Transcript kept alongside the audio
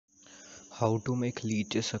How to make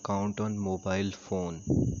Lichess account on mobile phone.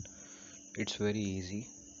 It's very easy.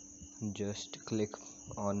 Just click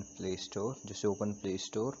on Play Store. Just open Play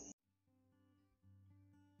Store.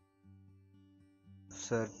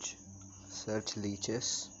 Search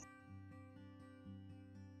Lichess.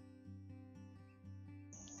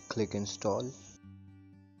 Click install.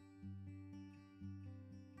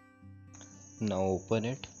 Now open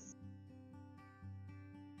it.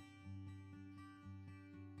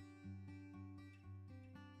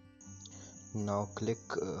 Now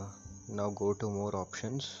now go to more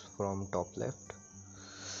options from top left.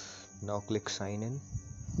 Now click sign in.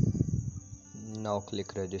 Now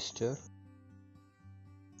click register.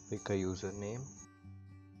 Pick a username.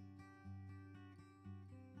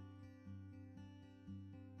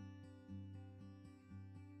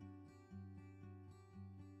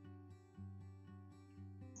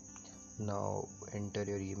 Now enter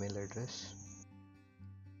your email address.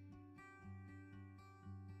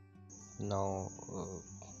 Now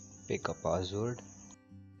pick a password.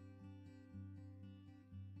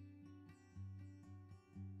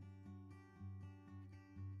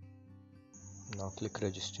 Now click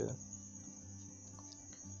register.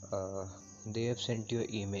 They have sent you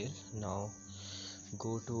an email. Now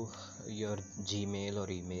go to your Gmail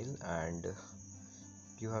or email and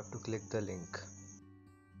you have to click the link.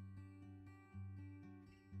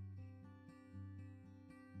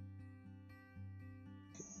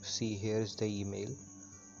 See, here's the email.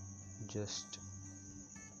 Just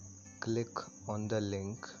click on the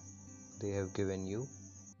link they have given you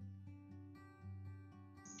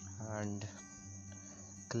and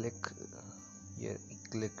click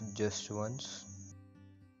just once,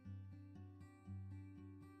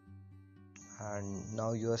 and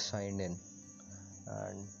now you are signed in,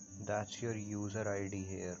 and that's your user ID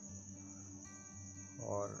here,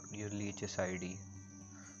 or your Lichess ID.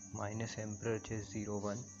 Mine is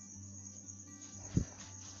Emperor01.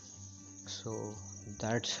 So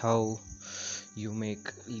that's how you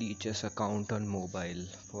make Lichess account on mobile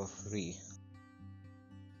for free.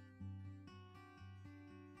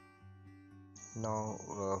 Now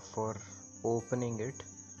for opening it,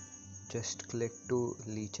 just click to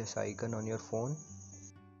Lichess icon on your phone.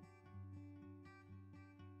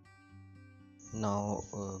 Now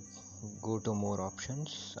go to more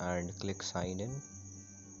options and click sign in.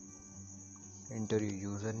 Enter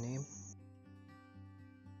your username.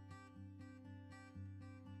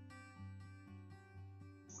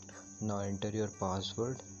 Now enter your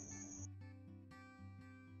password.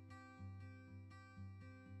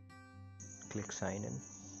 Click sign in,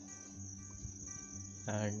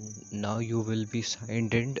 and now you will be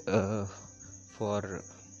signed in for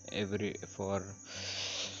every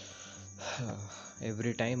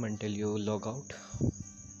time until you log out.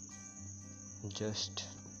 Just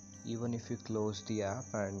even if you close the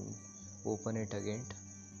app and open it again,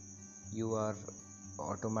 you are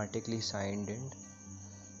automatically signed in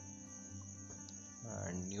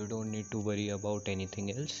and you don't need to worry about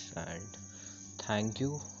anything else. And thank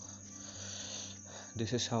you.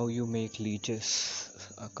 This is how you make Lichess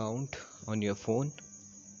account on your phone.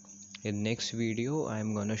 In next video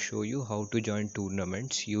I'm gonna show you how to join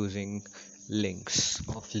tournaments using links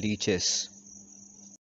of Lichess.